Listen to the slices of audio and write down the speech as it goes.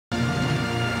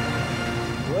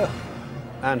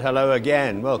And hello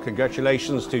again. Well,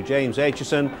 congratulations to James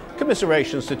Aitchison,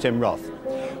 commiserations to Tim Roth.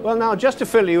 Well, now, just to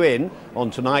fill you in on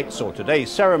tonight's or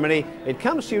today's ceremony, it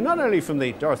comes to you not only from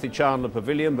the Dorothy Chandler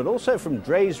Pavilion, but also from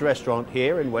Dre's Restaurant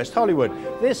here in West Hollywood.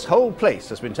 This whole place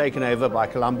has been taken over by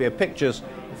Columbia Pictures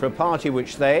for a party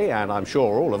which they, and I'm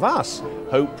sure all of us,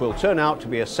 hope will turn out to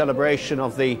be a celebration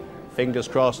of the, fingers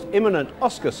crossed, imminent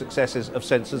Oscar successes of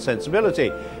Sense and Sensibility,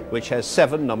 which has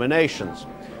 7 nominations.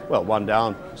 Well, 1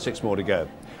 down, 6 more to go.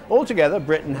 Altogether,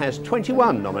 Britain has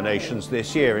 21 nominations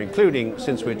this year, including,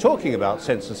 since we're talking about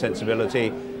Sense and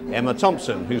Sensibility, Emma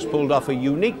Thompson, who's pulled off a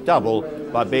unique double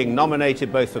by being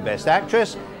nominated both for Best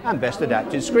Actress and Best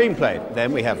Adapted Screenplay.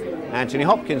 Then we have Anthony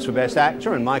Hopkins for Best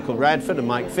Actor and Michael Radford and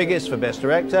Mike Figgis for Best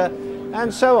Director,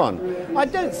 and so on. I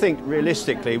don't think,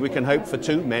 realistically, we can hope for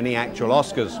too many actual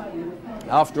Oscars.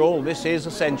 After all, this is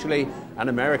essentially an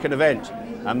American event,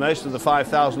 and most of the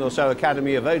 5,000 or so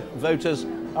Academy of voters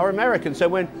are American, so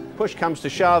when push comes to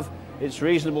shove, it's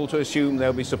reasonable to assume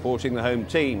they'll be supporting the home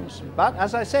teams. But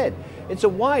as I said, it's a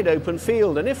wide open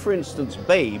field, and if, for instance,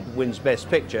 Babe wins Best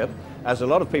Picture, as a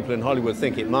lot of people in Hollywood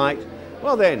think it might,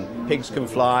 well then, pigs can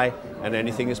fly and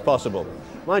anything is possible.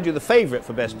 Mind you, the favourite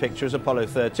for Best Picture is Apollo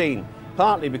 13,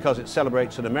 partly because it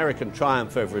celebrates an American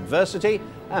triumph over adversity,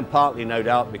 and partly, no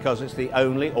doubt, because it's the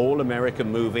only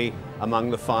all-American movie among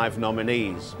the 5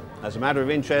 nominees. As a matter of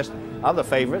interest, other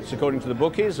favourites, according to the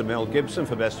bookies, are Mel Gibson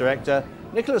for Best Director,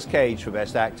 Nicolas Cage for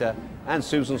Best Actor, and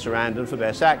Susan Sarandon for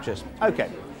Best Actress. Okay,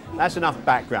 that's enough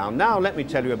background. Now let me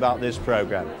tell you about this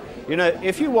programme. You know,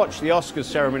 if you watch the Oscars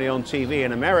ceremony on TV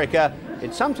in America,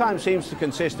 it sometimes seems to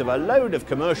consist of a load of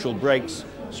commercial breaks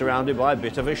surrounded by a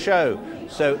bit of a show.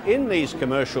 So in these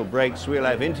commercial breaks, we'll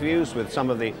have interviews with some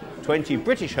of the 20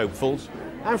 British hopefuls,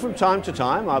 and from time to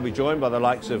time, I'll be joined by the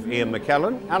likes of Ian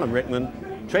McKellen, Alan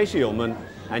Rickman, Tracy Ullman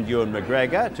and Ewan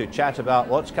McGregor to chat about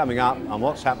what's coming up and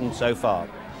what's happened so far.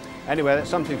 Anyway, that's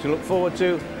something to look forward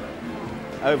to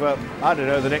over, I don't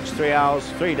know, the next 3 hours,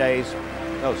 3 days.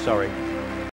 Oh, sorry.